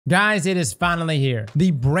Guys, it is finally here. The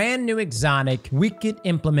brand new exotic Wicked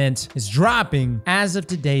Implement is dropping as of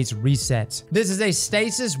today's reset. This is a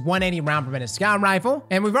Stasis 180 round per minute scout rifle,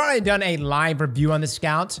 and we've already done a live review on the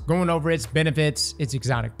scout, going over its benefits, its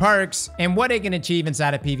exotic perks, and what it can achieve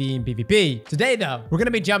inside of PvE and PvP. Today though, we're going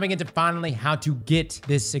to be jumping into finally how to get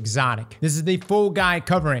this exotic. This is the full guide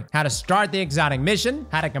covering how to start the exotic mission,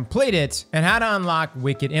 how to complete it, and how to unlock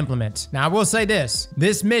Wicked Implement. Now I will say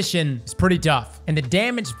this mission is pretty tough, and the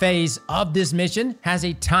damage phase of this mission has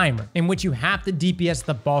a timer in which you have to DPS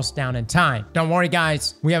the boss down in time. Don't worry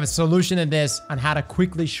guys, we have a solution to this on how to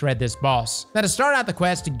quickly shred this boss. Now to start out the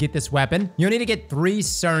quest to get this weapon, you'll need to get 3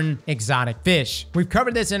 certain exotic fish. We've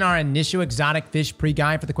covered this in our initial exotic fish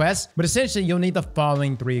pre-guide for the quest, but essentially you'll need the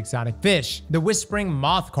following 3 exotic fish. The Whispering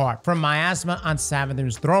Moth Carp from Miasma on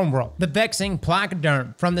Savathun's Throne World, the Vexing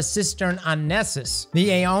Placoderm from the Cistern on Nessus, the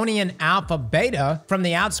Aeonian Alpha Beta from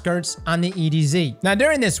the Outskirts on the EDZ. Now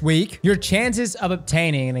during this week, your chances of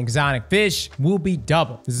obtaining an exotic fish will be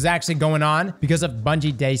double. This is actually going on because of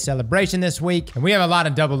Bungie Day celebration this week, and we have a lot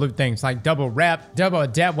of double loot things like double rep, double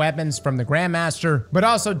adept weapons from the Grandmaster, but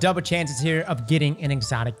also double chances here of getting an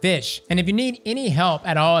exotic fish. And if you need any help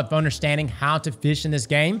at all of understanding how to fish in this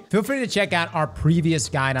game, feel free to check out our previous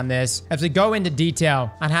guide on this as we go into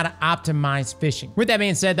detail on how to optimize fishing. With that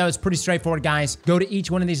being said though, it's pretty straightforward guys. Go to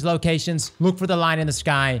each one of these locations, look for the light in the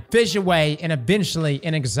sky, fish away, and eventually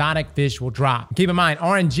an exotic fish will drop. Keep in mind,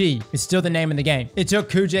 RNG is still the name of the game. It took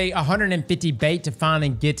Kujay 150 bait to finally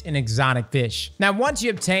get an exotic fish. Now, once you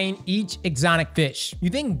obtain each exotic fish, you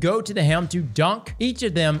then go to the helm to dunk each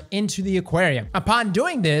of them into the aquarium. Upon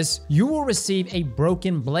doing this, you will receive a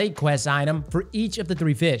broken blade quest item for each of the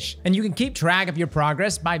 3 fish, and you can keep track of your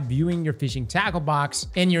progress by viewing your fishing tackle box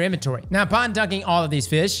in your inventory. Now, upon dunking all of these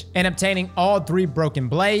fish and obtaining all 3 broken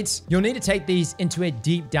blades, you'll need to take these into a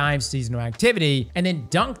deep dive seasonal activity and then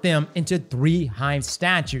dunk them into 3 hive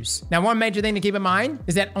statues. Now, one major thing to keep in mind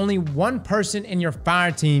is that only one person in your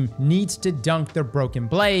fire team needs to dunk their broken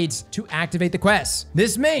blades to activate the quest.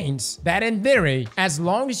 This means that in theory, as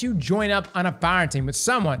long as you join up on a fire team with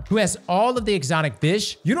someone who has all of the exotic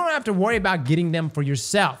fish, you don't have to worry about getting them for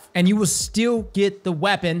yourself, and you will still get the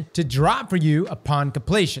weapon to drop for you upon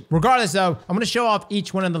completion. Regardless though, I'm going to show off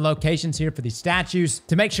each one of the locations here for these statues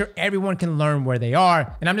to make sure everyone can learn where they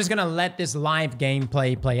are, and I'm just going to let this live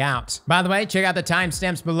gameplay play out. By the way, check out the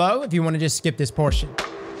timestamps below if you want to just skip this portion.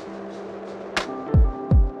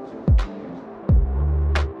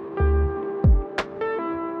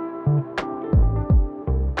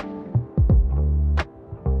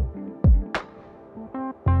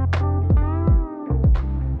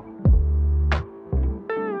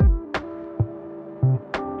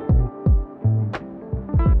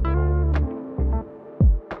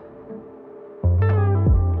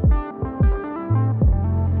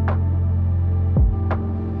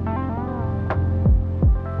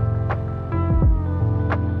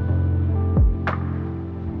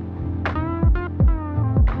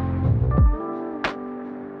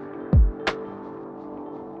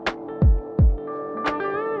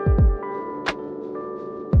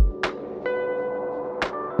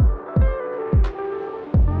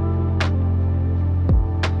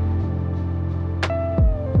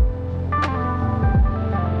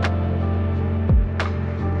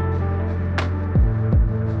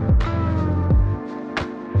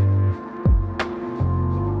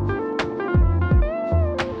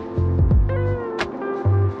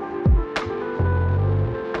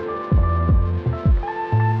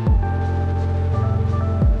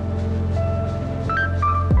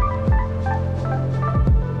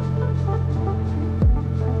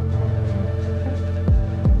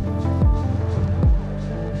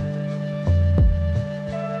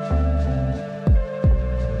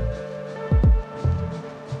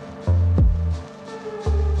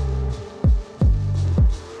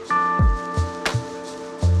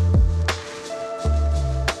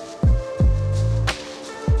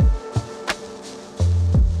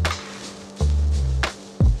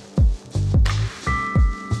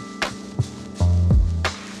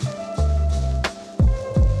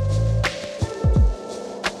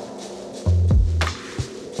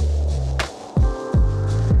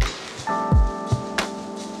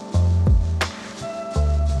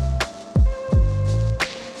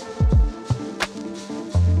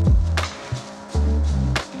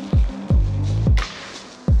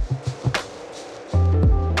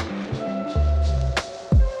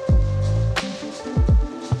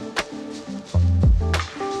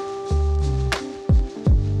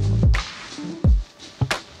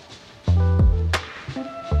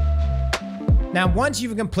 Now, once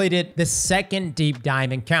you've completed the second deep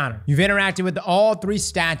dive encounter, you've interacted with all 3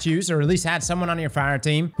 statues, or at least had someone on your fire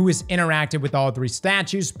team who has interacted with all 3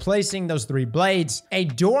 statues, placing those 3 blades, a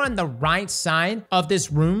door on the right side of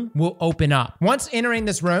this room will open up. Once entering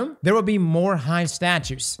this room, there will be more hive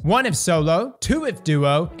statues. 1 if solo, 2 if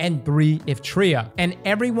duo, and 3 if trio. And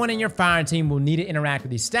everyone in your fire team will need to interact with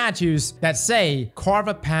these statues that say, carve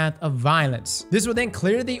a path of violence. This will then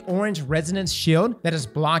clear the orange resonance shield that is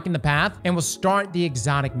blocking the path and will start the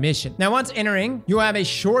exotic mission. Now, once entering, you'll have a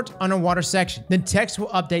short underwater section. Then text will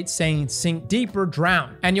update saying, sink deeper,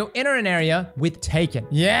 drown. And you'll enter an area with taken.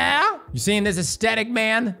 Yeah? You seeing this aesthetic,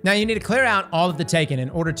 man? Now you need to clear out all of the taken in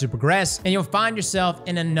order to progress, and you'll find yourself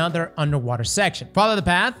in another underwater section. Follow the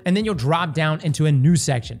path, and then you'll drop down into a new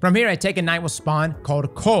section. From here, a taken knight will spawn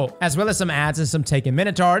called Cole, as well as some adds and some taken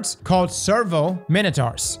minotaurs called servo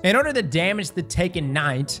minotaurs. In order to damage the taken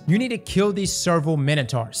knight, you need to kill these servo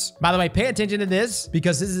minotaurs. By the way, pay attention to this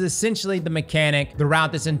because this is essentially the mechanic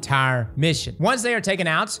throughout this entire mission. Once they are taken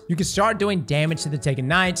out, you can start doing damage to the taken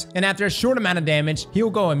knight, and after a short amount of damage, he'll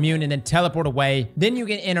go immune and then teleport away. Then you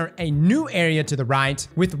can enter a new area to the right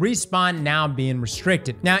with respawn now being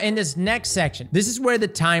restricted. Now in this next section, this is where the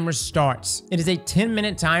timer starts. It is a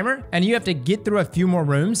 10-minute timer and you have to get through a few more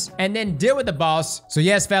rooms and then deal with the boss. So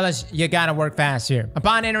yes, fellas, you gotta work fast here.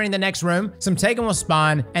 Upon entering the next room, some taken will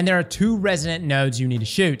spawn and there are 2 resonant nodes you need to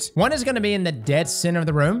shoot. One is gonna be in the dead center of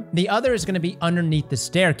the room. The other is gonna be underneath the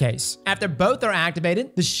staircase. After both are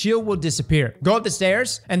activated, the shield will disappear. Go up the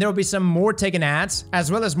stairs and there will be some more taken adds as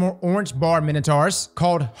well as more orange bar minotaurs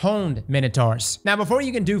called honed minotaurs. Now before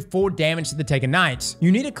you can do full damage to the taken knights,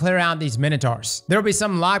 you need to clear out these minotaurs. There will be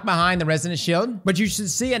some locked behind the resonant shield, but you should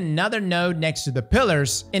see another node next to the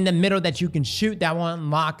pillars in the middle that you can shoot that will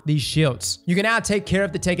unlock these shields. You can now take care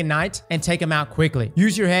of the taken knight and take him out quickly.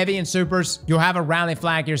 Use your heavy and supers. You'll have a rally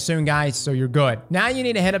flag here soon, guys, so you're good. Now you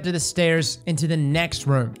need to head up to the stairs into the next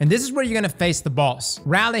room, and this is where you're gonna face the boss.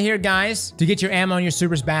 Rally here, guys, to get your ammo and your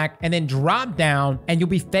supers back, and then drop down and you'll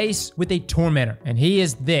be faced with a tormentor, and he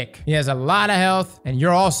is thick. He has a lot of health, and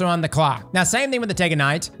you're also on the clock. Now, same thing with the taken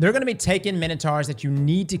knight. They're gonna be taken minotaurs that you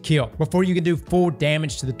need to kill before you can do full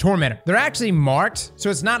damage to the tormentor. They're actually marked, so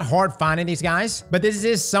it's not hard finding these guys, but this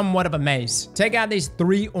is somewhat of a maze. Take out these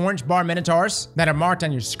 3 orange bar minotaurs that are marked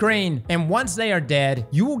on your screen, and once they are dead,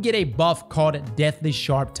 you will get a buff called Deathly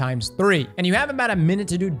Sharp ×3, and you have about a minute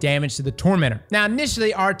to do damage to the tormentor. Now,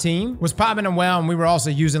 initially, our team was popping them well, and we were also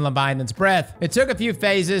using Leviathan's Breath. It took a few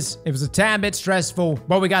phases. It was a tad bit stressful,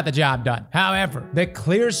 but we got the job done. However, the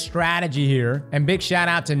clear strategy here, and big shout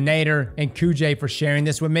out to Nader and Kuj for sharing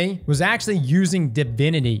this with me, was actually using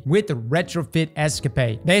Divinity with the Retrofit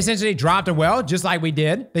Escapade. They essentially dropped a well, just like we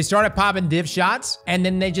did. They started popping div shots, and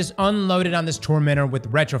then they just unloaded on this tormentor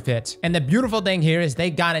with Retrofit. And the beautiful thing here is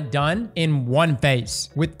they got it done in 1 phase,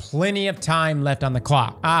 with plenty of time left on the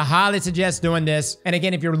clock. I highly suggest doing this. And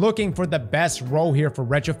again, if you're looking for the best role here for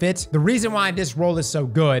Retrofit, the reason why this role is so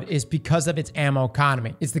good is because of its ammo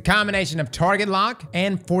economy. It's the combination of target lock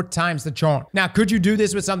and 4 times the charm. Now, could you do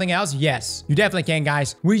this with something else? Yes, you definitely can,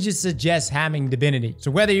 guys. We just suggest having Divinity.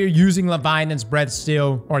 So whether you're using Leviathan's Breath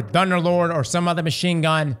still, or Thunderlord, or some other machine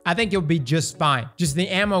gun, I think you'll be just fine. Just the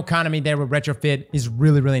ammo economy there with Retrofit is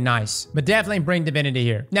really, really nice. But definitely bring Divinity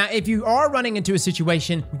here. Now, if you are running into a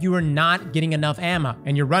situation where you are not getting enough ammo,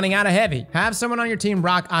 and you're running out of heavy, have someone on your team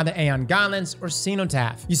rock either Aeon Gauntlets or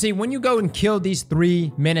Cenotaph. You see, when you go and kill these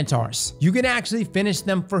 3 minotaurs, you can actually finish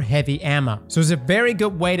them for heavy ammo. So it's a very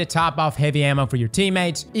good way to top off heavy ammo for your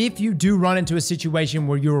teammates if you do run into a situation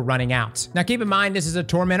where you're running out. Now keep in mind, this is a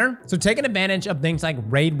tormentor, so taking advantage of things like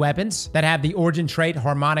raid weapons that have the origin trait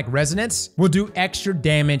Harmonic Resonance will do extra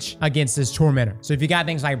damage against this tormentor. So if you got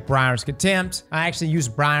things like Briar's Contempt, I actually use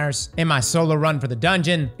Briar's in my solo run for the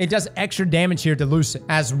dungeon. It does extra damage here to Lucid,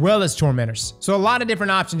 as well as tormentors. So a lot of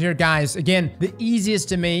different options here, guys. Again, the easiest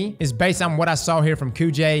to me is based on what I saw here from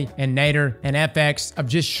Kuj and Nader and FX of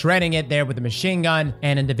just shredding it there with a machine gun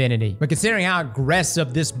and a Divinity. But considering how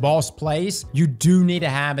aggressive this boss plays, you do need to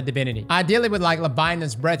have a Divinity. Ideally with like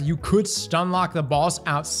Leviathan's Breath, you could stun lock the boss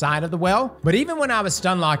outside of the well, but even when I was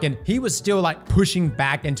stun locking, he was still like pushing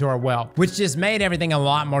back into our well, which just made everything a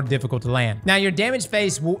lot more difficult to land. Now your damage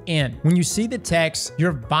phase will end. When you see the text,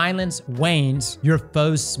 your violence wanes, your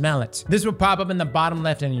foes smell it. This will pop up in the bottom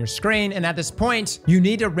left end of your screen, and at this point, you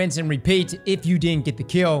need to rinse and repeat if you didn't get the the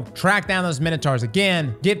kill, track down those Minotaurs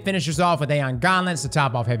again, get finishers off with Aeon Gauntlets to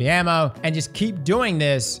top off heavy ammo, and just keep doing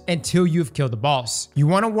this until you've killed the boss. You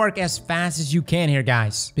want to work as fast as you can here,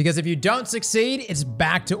 guys, because if you don't succeed, it's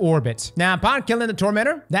back to orbit. Now, upon killing the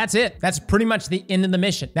Tormentor, that's it. That's pretty much the end of the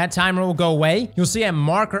mission. That timer will go away. You'll see a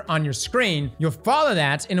marker on your screen. You'll follow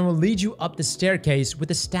that, and it will lead you up the staircase with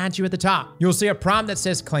a statue at the top. You'll see a prompt that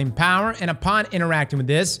says claim power, and upon interacting with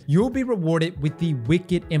this, you'll be rewarded with the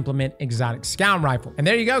Wicked Implement exotic scout rifle. And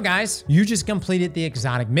there you go, guys. You just completed the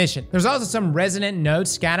exotic mission. There's also some resonant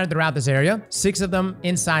nodes scattered throughout this area. 6 of them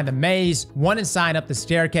inside the maze, 1 inside up the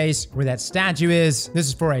staircase where that statue is. This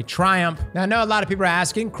is for a triumph. Now, I know a lot of people are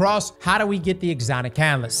asking, Cross, how do we get the exotic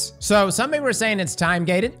catalyst? So some people are saying it's time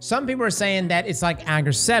gated. Some people are saying that it's like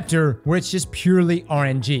Agar Scepter, where it's just purely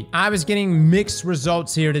RNG. I was getting mixed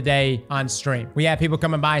results here today on stream. We had people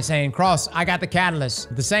coming by saying, Cross, I got the catalyst.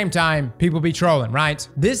 At the same time, people be trolling, right?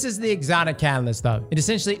 This is the exotic catalyst, though. It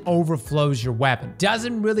essentially overflows your weapon.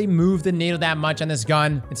 Doesn't really move the needle that much on this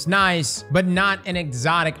gun. It's nice, but not an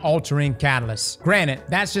exotic altering catalyst. Granted,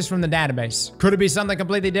 that's just from the database. Could it be something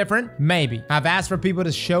completely different? Maybe. I've asked for people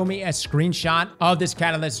to show me a screenshot of this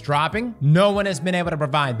catalyst dropping. No one has been able to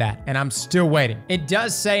provide that, and I'm still waiting. It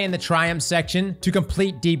does say in the Triumph section to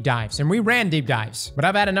complete deep dives, and we ran deep dives, but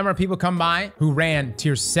I've had a number of people come by who ran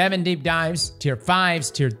tier 7 deep dives, tier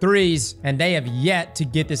 5s, tier 3s, and they have yet to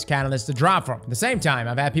get this catalyst to drop from. At the same time,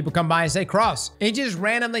 I've had people come by and say, Cross, it just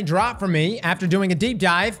randomly dropped for me after doing a deep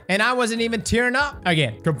dive, and I wasn't even tearing up.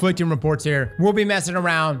 Again, conflicting reports here. We'll be messing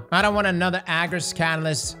around. I don't want another Agar's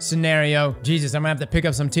catalyst scenario. Jesus, I'm gonna have to pick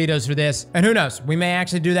up some Tito's for this. And who knows, we may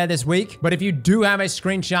actually do that this week. But if you do have a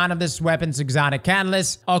screenshot of this weapon's exotic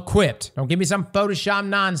catalyst equipped, don't give me some Photoshop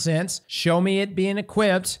nonsense. Show me it being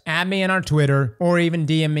equipped. Add me in our Twitter or even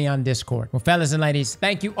DM me on Discord. Well, fellas and ladies,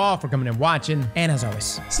 thank you all for coming and watching. And as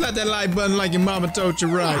always, slap that like button like your mama told you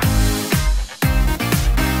right.